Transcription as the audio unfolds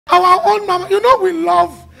our own mama. You know we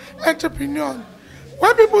love entrepreneurs.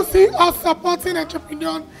 When people see us supporting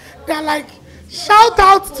entrepreneurs, they're like, shout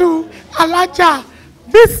out to Alaja,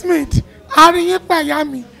 Bismith, Ariyepa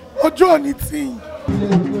Yami, Ojo Oniti.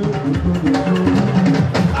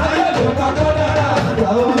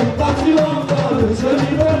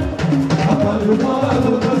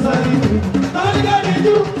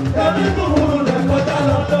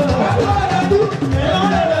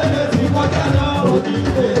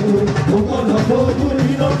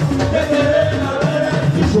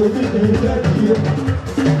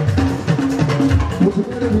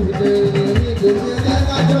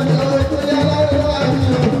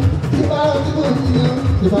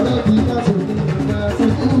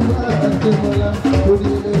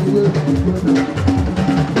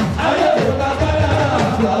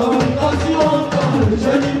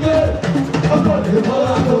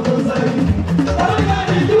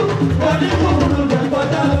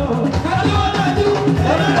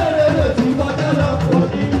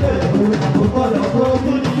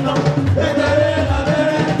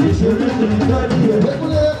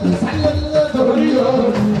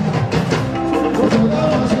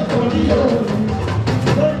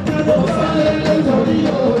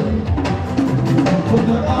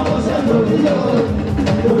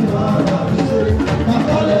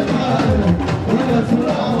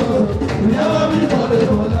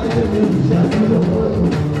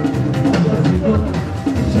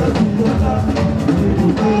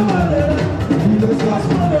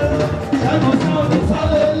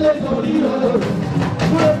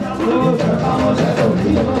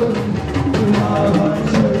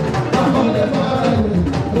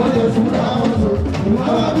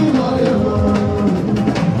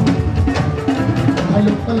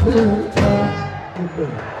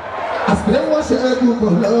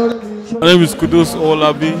 My name is Kudus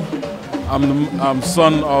Olabi. I'm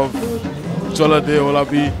son of Jolade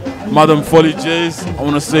Olabi, Madam FOLLYJAYS. I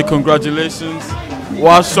want to say congratulations.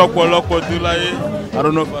 I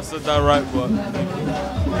don't know if I said that right, but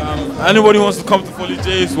anybody who wants to come to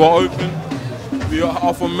FOLLYJAYS, we're open. We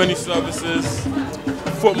offer many services: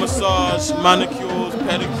 foot massage, manicures,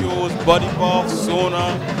 pedicures, body baths,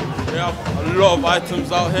 sauna. We have a lot of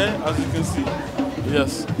items out here, as you can see.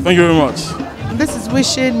 Yes, thank you very much. This is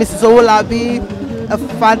wishing Mrs. Olabi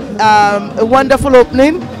a wonderful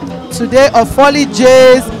opening today of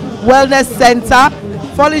FOLLYJAYS Wellness Center.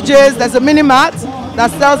 FOLLYJAYS, there's a mini mart that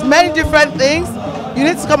sells many different things. You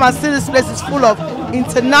need to come and see this place. It's full of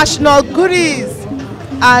international goodies.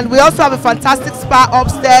 And we also have a fantastic spa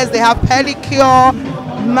upstairs. They have pedicure,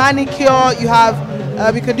 manicure. You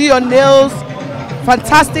have, you can do your nails.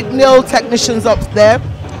 Fantastic nail technicians up there.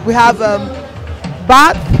 We have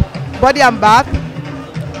bath, body and bath,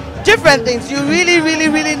 different things. You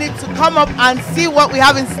really need to come up and see what we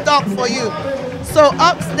have in stock for you. So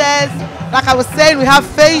upstairs, like I was saying, we have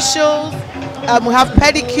facials, we have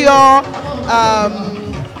pedicure.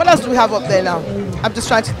 What else do we have up there now? I'm just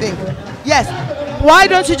trying to think. Yes, why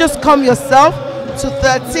don't you just come yourself to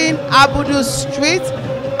 13 Abudu Street,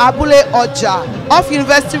 Abule Oja, off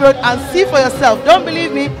University Road, and see for yourself. Don't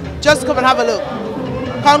believe me? Just come and have a look.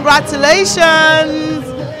 Congratulations,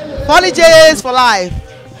 FOLLYJAYS for life.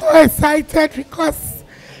 So excited because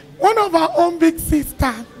one of our own big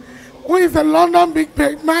sister, who is a London big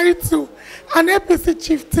babe, married to an APC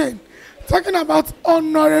chieftain, talking about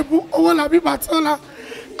Honorable Owolabi Batola,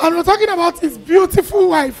 and we're talking about his beautiful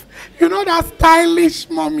wife. You know, that stylish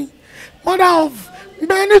mommy, mother of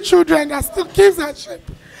many children that still keeps her shape.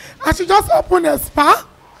 And she just opened a spa.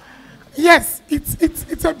 Yes,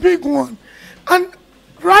 it's a big one. And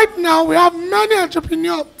right now we have many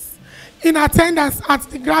entrepreneurs in attendance at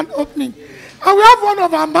the grand opening. And we have one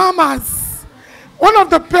of our mamas, one of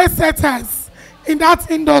the best setters in that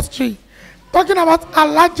industry, talking about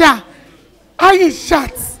Alaja,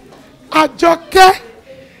 Aishat, Ajoke,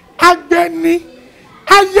 Agbeni,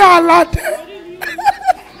 Ayalade,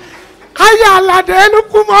 Ayalade,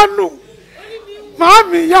 Elukumanu,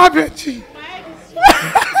 Mami Yabechi.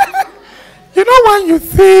 You know, when you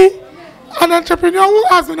see an entrepreneur who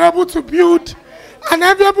has been able to build an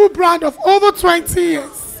enviable brand of over 20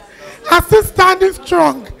 years and still standing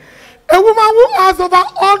strong, a woman who has over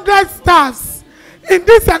 100 staffs in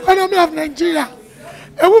this economy of Nigeria,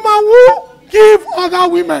 a woman who gives other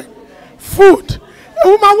women food, a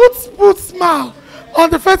woman who puts smile on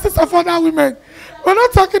the faces of other women. We're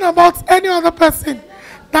not talking about any other person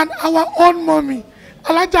than our own mommy,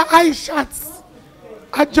 Alaja Aishat,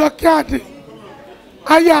 Ajoke Ade,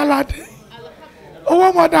 Ayalade,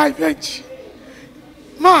 Owo Mother Ivechi.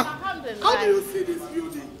 Ma, how do you see this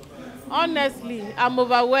building? Honestly, I'm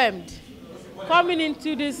overwhelmed. coming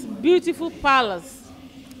into this beautiful palace,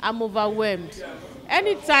 I'm overwhelmed.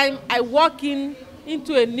 Anytime I walk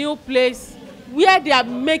into a new place where they are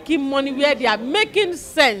making money, where they are making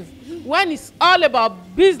sense, when it's all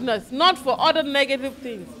about business, not for other negative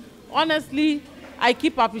things, honestly, I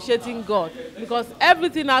keep appreciating God, because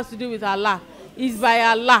everything has to do with Allah. It's by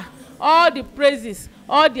Allah. All the praises,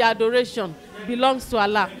 all the adoration belongs to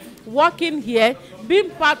Allah. Working here,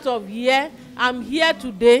 being part of here, I'm here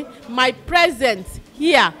today. My presence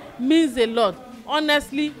here means a lot.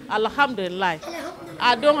 Honestly, alhamdulillah.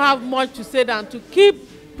 I don't have much to say than to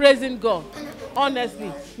keep praising God.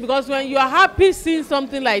 Honestly, because when you are happy seeing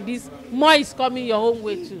something like this, more is coming your own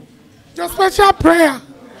way too. Just special prayer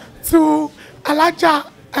to Alaja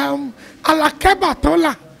Alakeba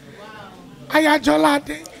Tola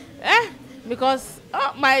Ayajolade. Because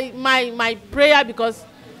my prayer, because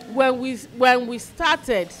when we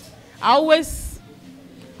started, I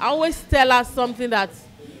always tell us something that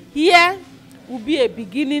here will be a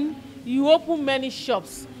beginning. You open many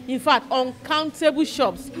shops. In fact, uncountable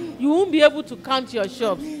shops. You won't be able to count your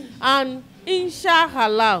shops. And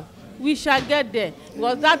inshallah, we shall get there,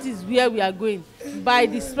 because that is where we are going. By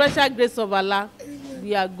the special grace of Allah,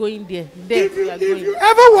 we are going there. If you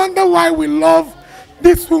ever wonder why we love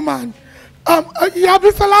this woman,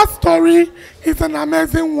 Yabisola's story is an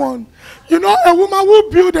amazing one. You know, a woman who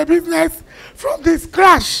built a business from this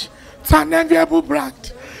crash to an enviable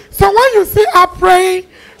brand. So when you see her praying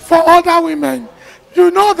for other women, you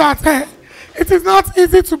know that it is not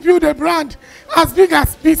easy to build a brand as big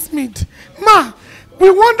as Peace Meat. Ma, we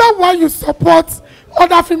wonder why you support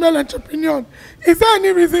other female entrepreneurs. Is there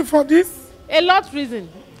any reason for this? A lot of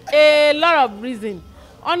reason.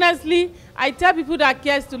 Honestly, I tell people that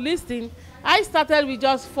cares to listen, I started with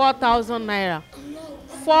just 4,000 naira.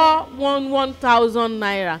 4,1,000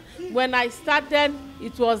 naira. When I started,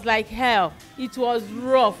 it was like hell. It was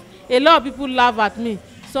rough. A lot of people laugh at me.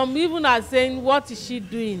 Some even are saying, what is she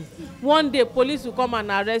doing? One day, police will come and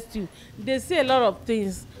arrest you. They say a lot of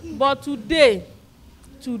things. But today,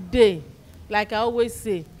 like I always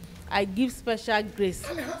say, I give special grace,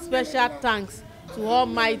 special thanks to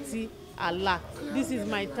Almighty Allah. This is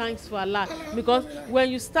my thanks for Allah. Because when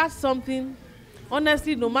you start something,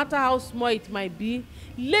 honestly, no matter how small it might be,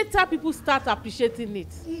 later people start appreciating it.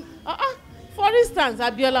 For instance,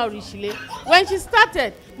 Abiola Orishile, when she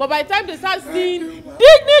started, but by the time they start seeing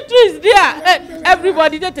dignitaries there,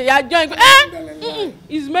 everybody they join.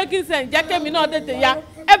 It's making sense.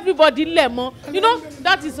 Everybody lemon. You know,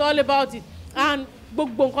 that is all about it. And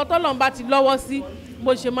gbogbo nǹkan t'Ọlọ́run bá ti lọ́wọ́ sí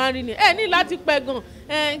bó ṣe máa rí ni ní láti pẹ́ gan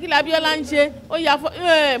kí l'Abíọ́lá ń ṣe ó yà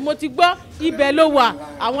mo ti gbọ́ ibẹ̀ ló wà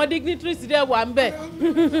àwọn dignitaries dẹ̀ wà ń bẹ̀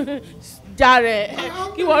jàre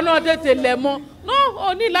kí wọn náà tètè lẹ̀ mọ́ no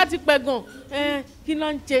ó ní láti pẹ́ gan kí ló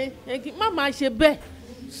ń ṣe má máa ṣe bẹ́ẹ̀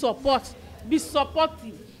support be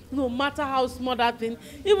supportive no matter how small that thing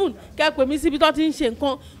even kẹ́pẹ́ mi síbi tó ti ń ṣe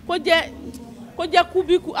nǹkan kó jẹ́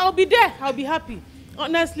kúbíkú I'll be there, I'll be happy.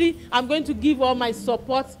 Honestly, I'm going to give all my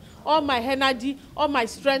support, all my energy, all my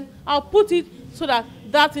strength. I'll put it so that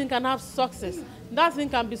that thing can have success. That thing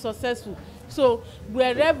can be successful. So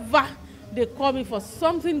wherever they call me for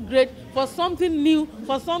something great, for something new,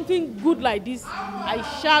 for something good like this, I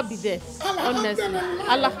shall be there. Honestly.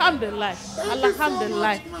 Alhamdulillah.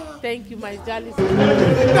 Alhamdulillah. Thank you, my darling.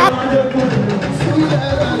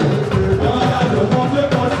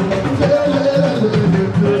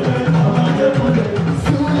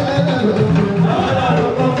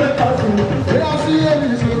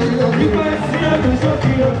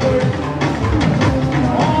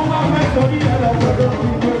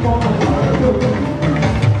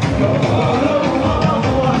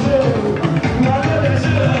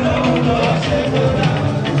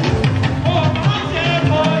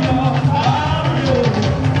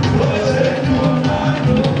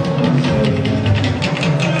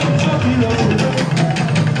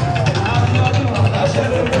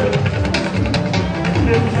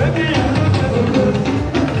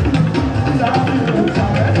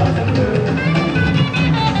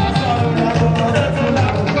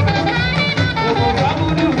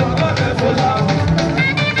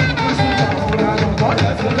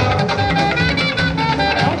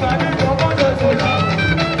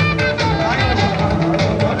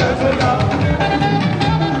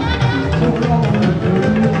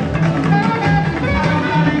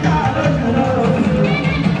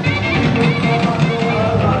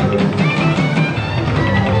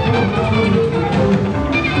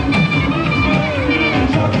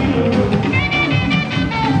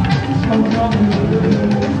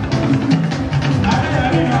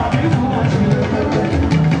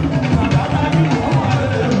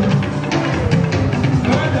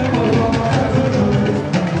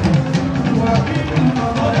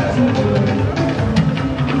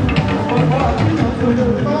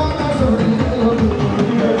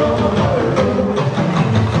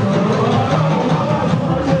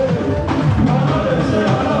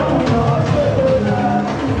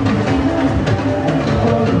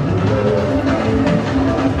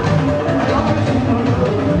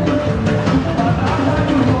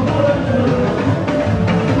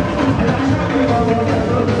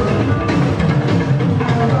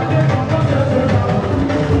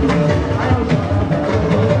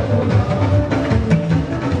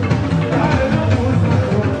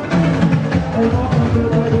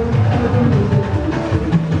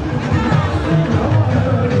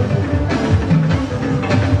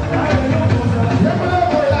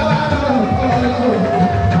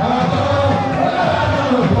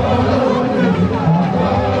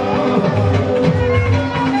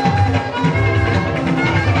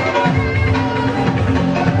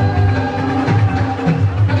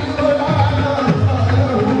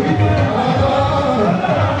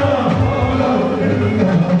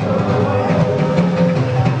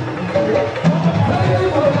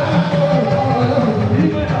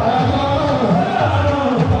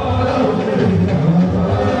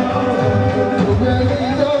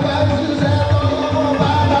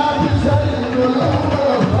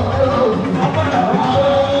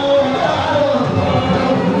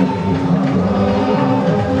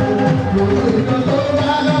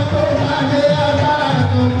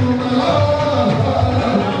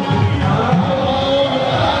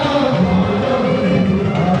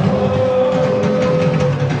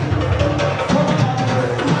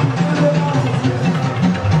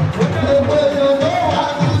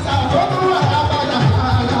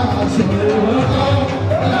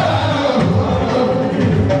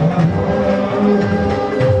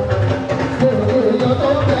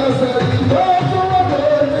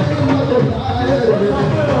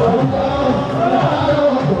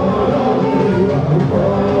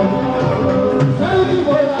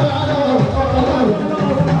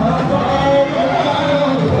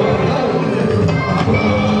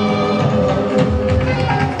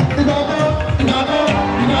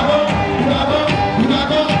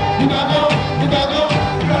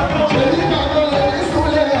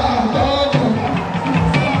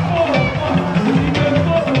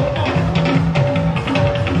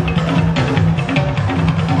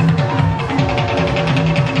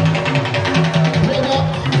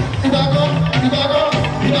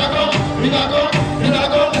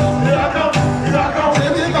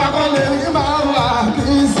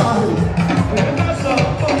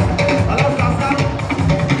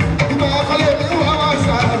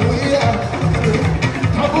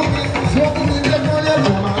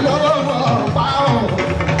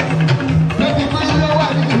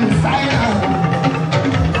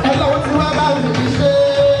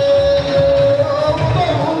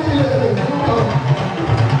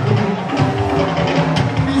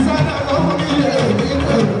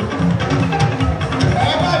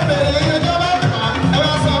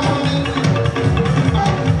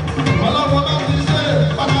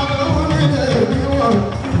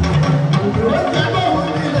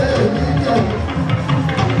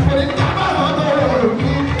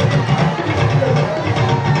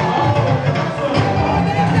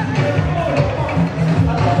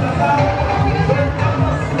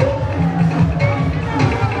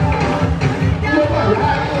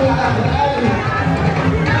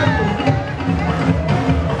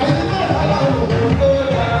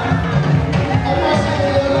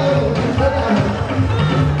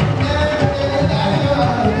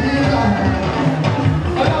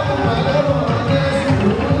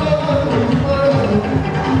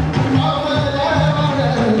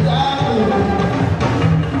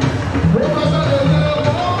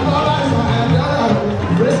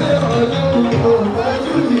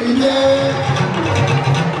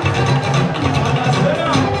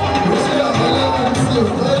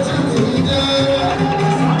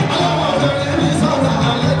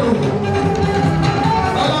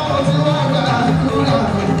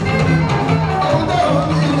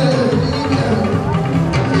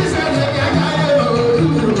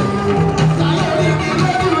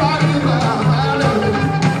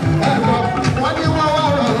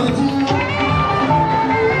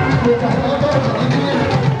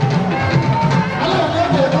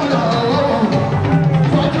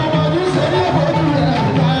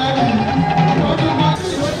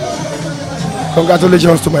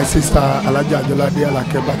 Congratulations to my sister Alaja Jolade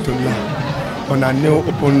Alake Batola on her new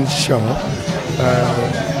open shop,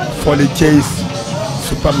 FOLLYJAYS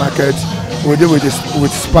supermarket. We deal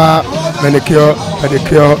with spa, manicure,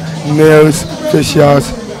 pedicure, nails,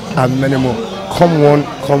 facials, and many more. Come on,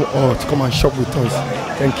 come out, come and shop with us.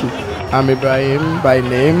 Thank you. I'm Ibrahim by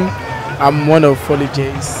name. I'm one of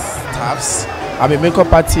FOLLYJAYS staffs. I'm a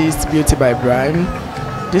makeup artist, beauty by Ibrahim.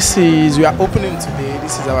 We are opening today.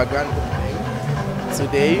 This is our grand opening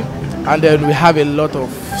today, and then we have a lot of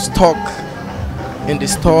stock in the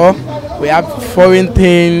store. We have foreign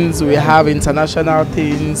things, we have international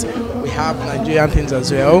things, we have Nigerian things as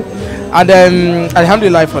well. And then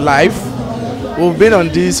alhamdulillah for life, we've been on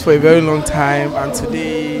this for a very long time, and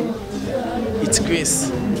today it's grace.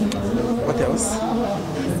 What else?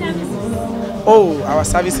 Oh, our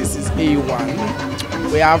services is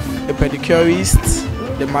A1. We have a pedicurist,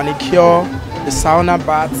 the manicure, the sauna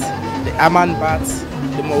bath, the Amman bath,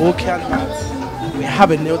 the Moroccan bath. We have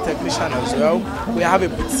a nail technician as well. We have a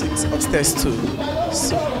boutique upstairs too.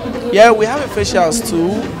 So yeah, we have a facials too.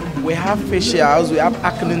 We have facials, we have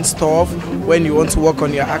acne stuff when you want to work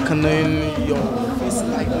on your acne, your face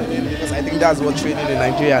lightening, because I think that's what training in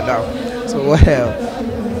Nigeria now. So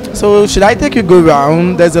well, so should I take you go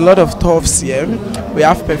round? There's a lot of stuffs here. We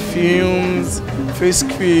have perfumes, face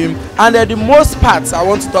cream, and the most parts I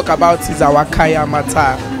want to talk about is our Kaya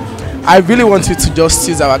Mata. I really want you to just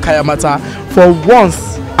use our Kaya Mata. For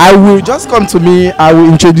once, I will just come to me, I will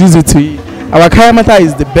introduce you to it. Our Kaya Mata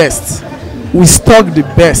is the best. We stock the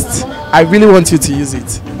best. I really want you to use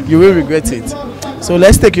it. You will regret it. So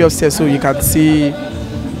let's take you upstairs so you can see,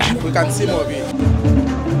 we can see more of it.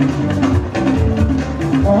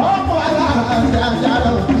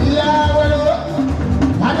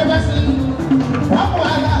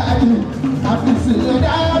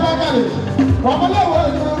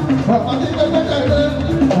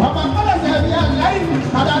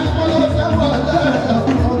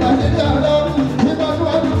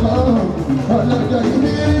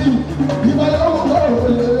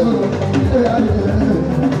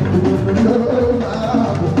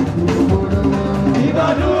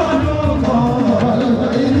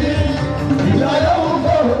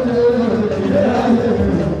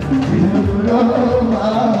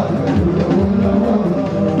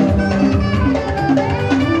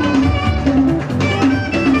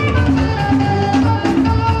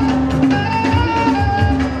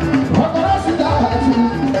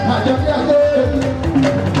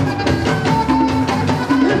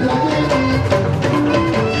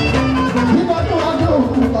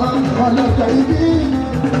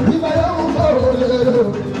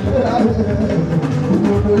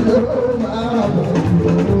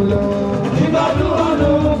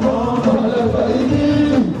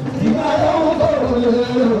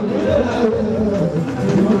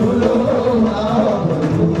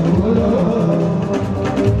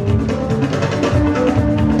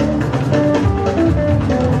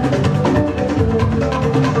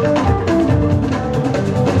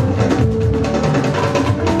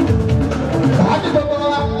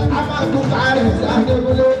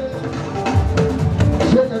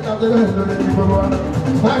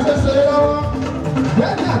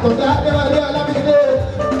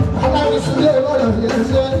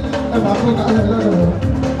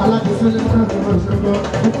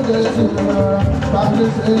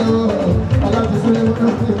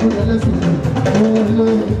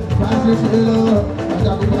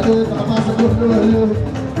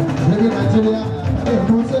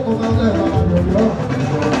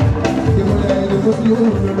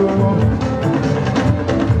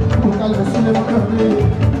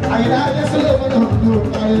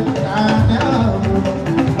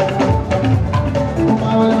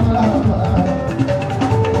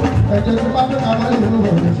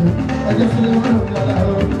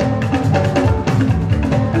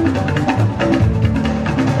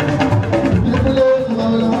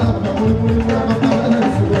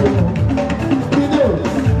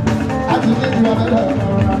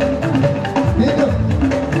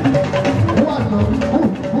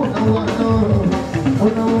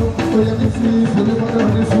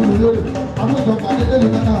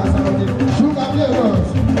 I'm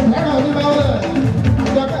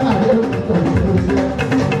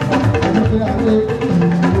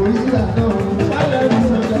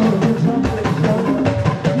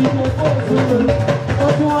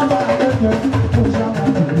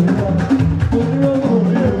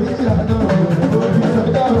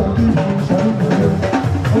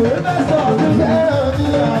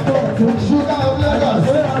Sugar,